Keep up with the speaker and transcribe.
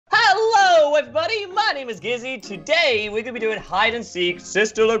everybody, my name is Gizzy. Today we're gonna be doing hide and seek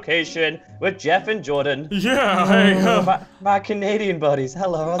sister location with Jeff and Jordan. Yeah, hey, my Canadian buddies.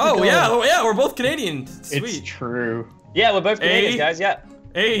 Hello. How's it going? yeah, we're both Canadian. Sweet. It's true. Yeah, we're both Canadians, guys. Yeah.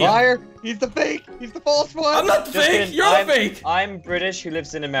 Hey. Liar. He's the fake. He's the false one. I'm not the fake. Kidding. You're the fake. I'm British who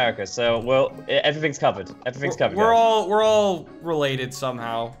lives in America, so everything's covered. Everything's covered. We're all related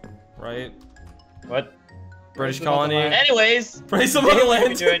somehow, right? What? British colony. Anyways, Praise the today we're gonna be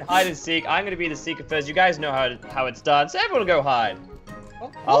motherland. doing hide and seek. I'm gonna be the seeker first. You guys know how it's done, so everyone go hide.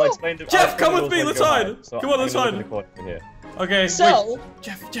 I'll explain the. Jeff, come with me. Let's hide. So Come on, let's hide. Here. Okay. So, wait.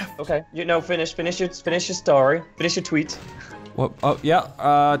 Jeff. Okay, finish your story. Finish your tweet. What? Oh yeah.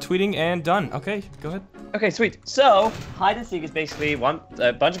 Tweeting and done. Okay, go ahead. Okay, sweet. So, hide and seek is basically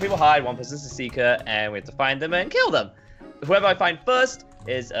a bunch of people hide, one person's a seeker, and we have to find them and kill them. Whoever I find first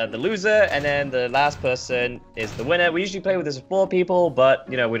is the loser, and then the last person is the winner. We usually play with this with 4 people, but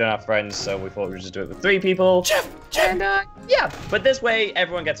you know we don't have friends, so we thought we would just do it with 3 people. Jeff. And yeah, but this way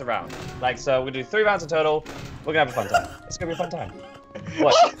everyone gets a round. Like, so we do 3 rounds in total. We're gonna have a fun time. It's gonna be a fun time.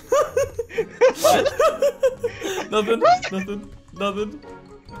 What? Nothing.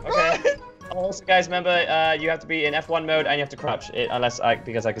 Okay. Also, guys, remember you have to be in F1 mode and you have to crouch it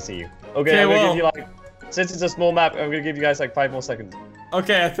because I can see you. Okay, I'm gonna give you like, since it's a small map, I'm gonna give you guys like 5 more seconds.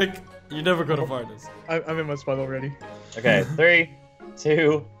 Okay, I think you're never gonna find us. I'm in my spot already. Okay, 3,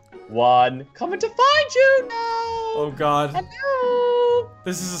 2, 1. Coming to find you! No! Oh God. Hello!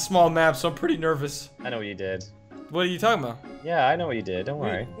 This is a small map, so I'm pretty nervous. I know what you did. What are you talking about? Yeah, I know what you did. Don't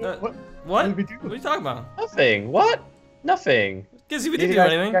worry. What? What did we do? What are you talking about? Nothing. What? Nothing. Gizzy, we didn't do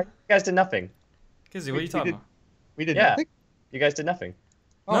anything. You guys did nothing. Gizzy, what are you talking about? We did Yeah. nothing? You guys did nothing.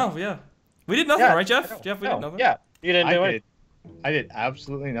 Oh. No, yeah. We did nothing, Yeah, right, Jeff? Jeff, we did nothing. Yeah, you didn't do it. I did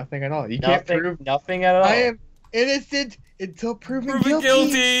absolutely nothing at all. You can't prove nothing at all. I am innocent until proven guilty.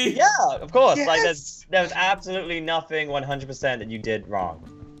 Guilty. Yeah, of course. Yes. Like there's absolutely nothing 100% that you did wrong.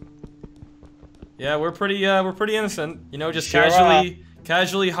 Yeah, we're pretty innocent. You know, just Sure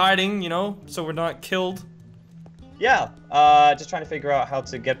casually hiding, you know, so we're not killed. Yeah, just trying to figure out how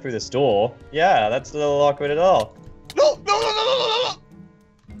to get through this door. Yeah, that's a little awkward at all. No.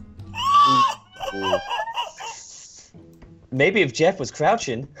 Ooh. Maybe if Jeff was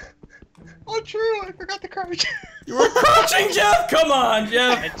crouching. Oh, true. I forgot to crouch. You were crouching, Jeff. Come on,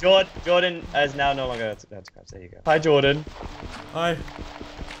 Jeff. And Jordan is now no longer to crouch. There you go. Hi, Jordan. Hi.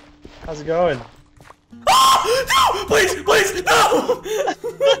 How's it going? No! Please, no!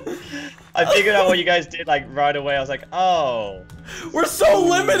 I figured out what you guys did like right away. I was like, oh. We're so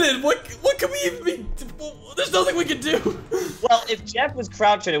limited. What can we even be? There's nothing we can do. Well, if Jeff was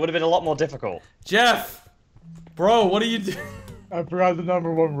crouching, it would have been a lot more difficult. Jeff, bro, what are you doing? I forgot the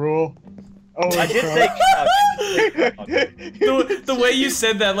 #1 rule. Oh, I did say crouch. The way you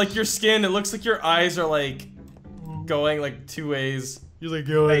said that, like your skin, it looks like your eyes are like going like 2 ways. You're like,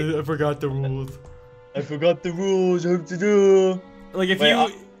 yo, I forgot the rules. I forgot the rules. What to do? Like if Wait,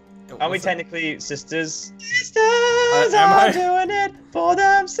 you. Are we technically sisters? Sisters am are I? doing it for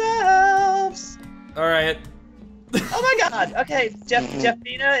themselves. All right. Oh my God. Okay,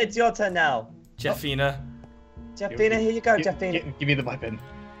 Jeffina, it's your turn now. Jeffina. Jeffina, here you go, Jeffina. Give me the weapon.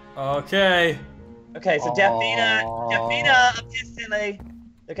 Okay. Okay, so Jeffina, up here, silly.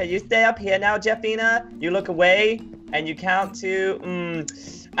 Okay, you stay up here now, Jeffina. You look away, and you count to,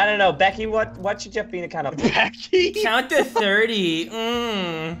 I don't know, Becky. What should Jeffina count up to? Becky? Count to 30.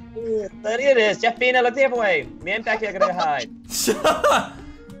 30 it is. Jeffina, look the other way. Me and Becky are gonna hide.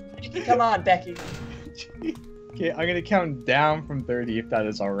 Becky, come on, Becky. Okay, I'm gonna count down from 30 if that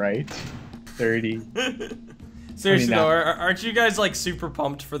is alright. 30. Seriously though, aren't you guys like super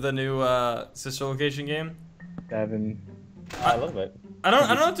pumped for the new sister location game? 7. I love it. I don't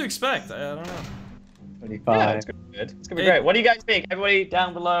know what to expect. I don't know. 25. Yeah, it's gonna be good. It's gonna be great. What do you guys think? Everybody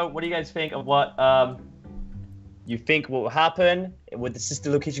down below, what do you guys think of what you think will happen with the sister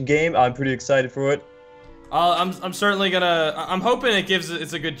location game? I'm pretty excited for it. I'm certainly gonna. I'm hoping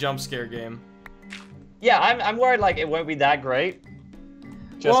it's a good jump scare game. Yeah, I'm worried like it won't be that great.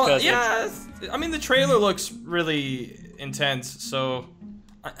 Just well, yeah. I mean, the trailer looks really intense. So,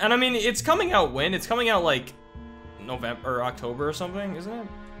 and I mean, it's coming out when? It's coming out like November or October or something, isn't it?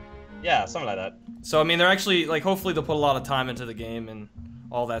 Yeah, something like that. So I mean, they're actually like, hopefully they'll put a lot of time into the game and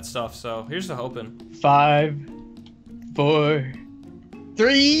all that stuff. So here's the hoping. 5, 4,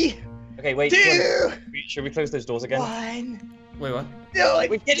 3. Okay, wait. 2. Should we close those doors again? 1. Wait, what? No, it's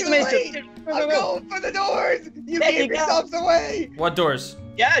Wait, get too to the late. I'm going for the doors. You There gave you go. yourselves away. What doors?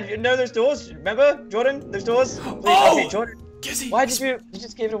 Yeah, you know those doors. Remember, Jordan? Those doors. Oh! Okay, Jordan. Gizzy. Why did you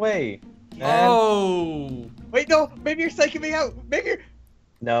just give it away? Man. Oh. Wait, no. Maybe you're psyching me out. Maybe you're.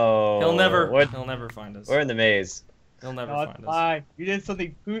 No. He'll never find us. We're in the maze. He'll never Oh, find us. fine. You did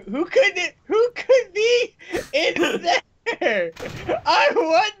something. Who could it? Who could be in there? I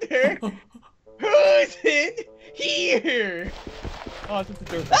wonder who's in here. Oh, it's just a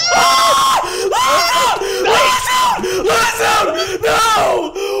door. Listen!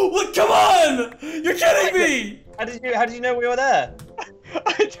 No! What? Come on! You're kidding me! How did you know we were there?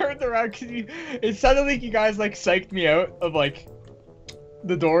 I turned around because it sounded like you guys like psyched me out of like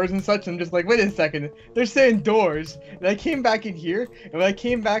the doors and such. I'm just like, wait a second, they're saying doors, and I came back in here, and when I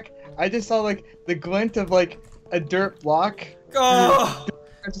came back, I just saw like the glint of like a dirt block. Oh!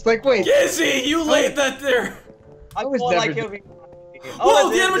 I was just like, wait. Gizzy, you laid that there. I was thought like never- it would be. Whoa,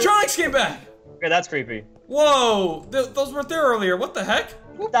 the animatronics came back. Okay, that's creepy. Whoa, those weren't there earlier. What the heck?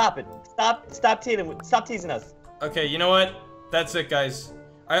 Stop it. Stop teasing us. Okay, you know what? That's it, guys.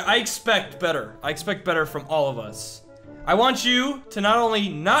 I expect better. I expect better from all of us. I want you to not only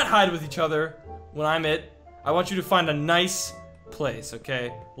not hide with each other when I'm it, I want you to find a nice place,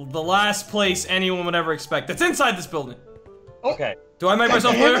 okay? The last place anyone would ever expect. That's inside this building. Okay. Do I make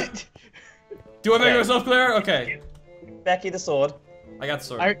myself clear? Do I make Okay. myself clear? Okay. Becky the sword. I got the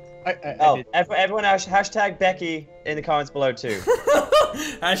sword. I Oh, did. everyone hashtag Becky in the comments below too.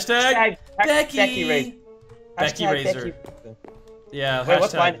 Hashtag Becky. Becky Razor. Becky Hashtag Razor. Yeah, Wait,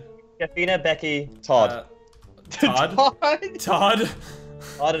 what's hashtag. mine? Jeffina, Becky, Todd. Todd? Todd? Todd?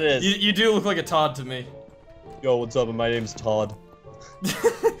 Todd it is. You do look like a Todd to me. Yo, what's up? My name's Todd.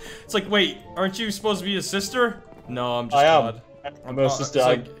 It's like, wait, aren't you supposed to be his sister? No, I'm just I am. Todd. I'm a sister. it's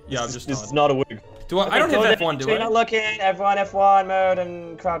like, yeah, I'm just This Todd. is not a wig. Do I don't hit F1, do You're not I? looking. Everyone F1 mode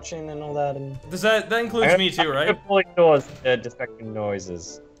and crouching and all that. And Does that includes me too, right? Pulling doors, distracting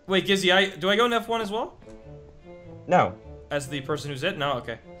noises. Wait, Gizzy, do I go in F1 as well? No. As the person who's it? No,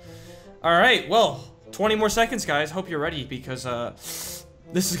 okay. Alright, well, 20 more seconds, guys. Hope you're ready because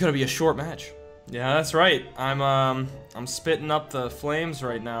this is gonna be a short match. Yeah, that's right. I'm spitting up the flames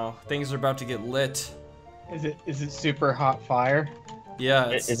right now. Things are about to get lit. Is it super hot fire? Yeah,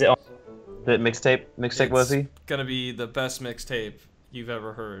 Is it on the mixtape worthy? It's gonna be the best mixtape you've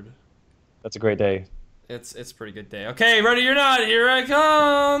ever heard. That's a great day. It's a pretty good day. Okay, ready or not, here I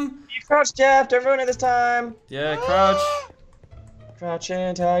come! You crouch, Jeff. Don't ruin it this time. Yeah, crouch.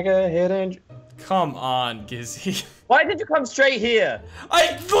 Crouching tiger, hidden. Come on, Gizzy. Why did you come straight here?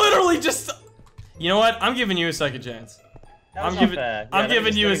 I literally just... You know what? I'm giving you a second chance. That was I'm not giving- fair. I'm let me giving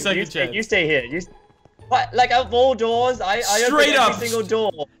just you go. a second chance. You stay here. What? Like out of all doors, I Straight opened up. every single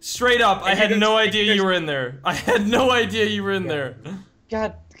door. Straight up, I And had you no go- idea you were in there. I had no idea you were in there.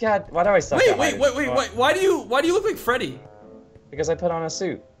 God, why do I suck? Wait, at wait, hiding? wait, wait, wait. Why do you look like Freddy? Because I put on a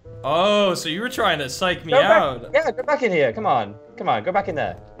suit. Oh, so you were trying to psych me Go back- out. Yeah, go back in here. Come on, go back in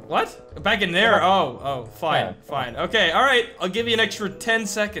there. What? Back in there? Oh, fine, Yeah. fine. Okay, all right. I'll give you an extra 10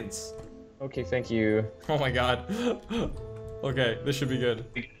 seconds. Okay, thank you. Oh my god. Okay, this should be good.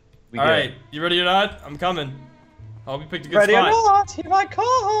 We All good. right, you ready or not? I'm coming. I hope you picked a good Ready or spot. not? Here I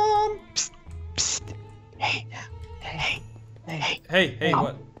come. Hey, Hey,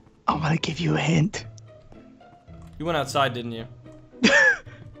 what? I want to give you a hint. You went outside, didn't you?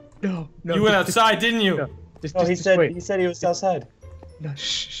 No, no. You went just- outside, didn't you? no, Just, Oh, he just said wait. he was outside. No,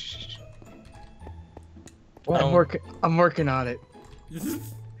 shh. What? I'm working on it.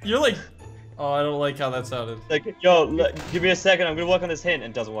 You're like... Oh, I don't like how that sounded. Like, yo, give me a second. I'm gonna work on this hint, and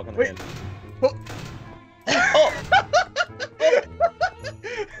it doesn't work on the Wait. hint. Oh. Oh!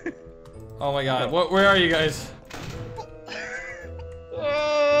 Oh my god, where are you guys?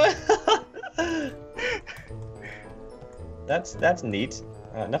 That's neat.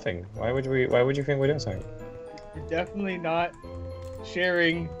 Nothing. Why would you think we're doing something? We're definitely not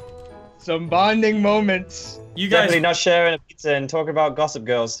sharing some bonding moments. You guys... Definitely not sharing a pizza and talking about Gossip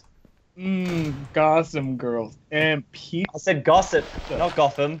Girls. Gotham girls and pizza. I said gossip, not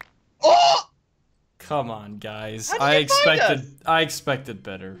Gotham. Oh! Come on, guys. How did you find I expected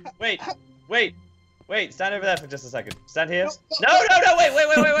better. Wait. Stand over there for just a second. Stand here. No,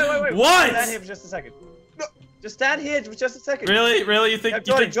 wait. What? Stand here for just a second. Just stand here for just a second. Really? You think...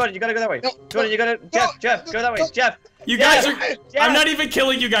 Jordan, you gotta go that way. Jordan, you gotta... Jeff, go that way. Jeff. You Yeah, guys are... yeah. I'm not even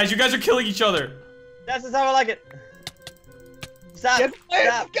killing you guys. You guys are killing each other. That's just how I like it. Stop. Get away,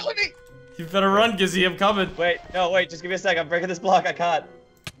 Stop. it's killing me! You better run, Gizzy. I'm coming. Wait, just give me a sec. I'm breaking this block. I can't.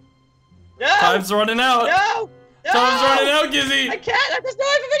 No! Time's running out. No! No! Time's running out, I Gizzy. can't! There's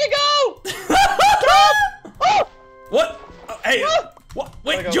nowhere for me to go! Oh! What? Oh, hey. No! What?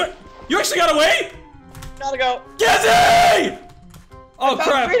 Wait, Gotta you actually got away? Gotta go. Gizzy! Oh, Found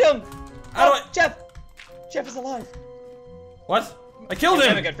crap. freedom! How do Oh, Jeff! Jeff is alive. What? I killed He'll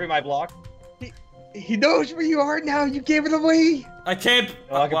never him. get through my block. He knows where you are now. You gave it away. I can't.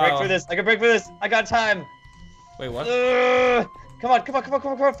 Oh, I can break through this. I can break through this. I got time. Wait, what? Come on, come on, come on,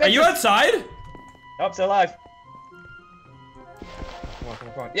 come on, come on. Are you outside? Nope, still alive. Come on, come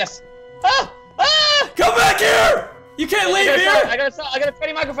on, come on. Yes. Ah! Ah! Come back here! You can't leave here! I got a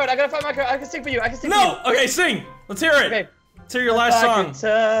funny microphone. I got a funny microphone. I can sing for you. I can sing for No! you. Okay, sing. Let's hear it. Okay. Let's hear your last song. Can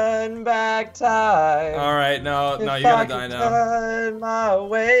turn back time. Alright, no, you gotta die now. Turn my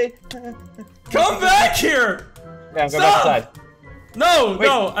way. Come back here! Yeah, I'm going back inside. No, Wait,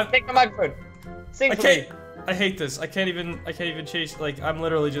 no. take my microphone. Sing I for can't. me. I hate this. I can't even chase. Like, I'm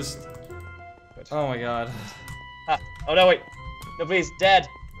literally just. Oh my god. Ah. Oh no, wait. No, please, Dad.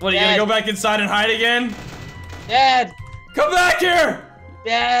 What, are you gonna go back inside and hide again? Dad. Come back here!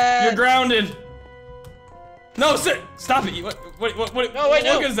 Dad. You're grounded. No, sir. Stop it. What? No, wait, no.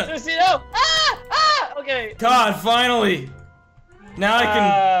 What is that? Lucy, no. Ah! Ah! Okay. God, finally. Now I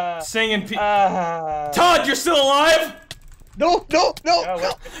can sing and Todd, you're still alive? No, no, no.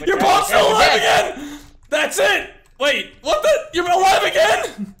 Oh, wait, You're both still alive again! That's it! Wait, what the? You're alive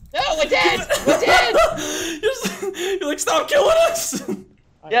again? No, we're dead! We're dead! You're like, stop killing us!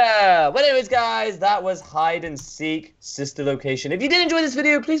 Yeah, but anyways, guys, that was Hide and Seek Sister Location. If you did enjoy this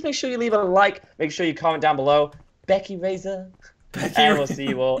video, please make sure you leave a like. Make sure you comment down below. Becky Razor. And we'll see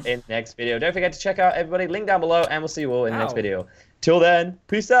you all in the next video. Don't forget to check out everybody. Link down below, and we'll see you all in the next video. Till then,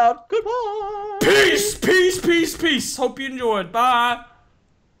 peace out. Goodbye. Peace, peace, peace, peace. Hope you enjoyed. Bye.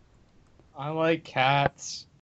 I like cats.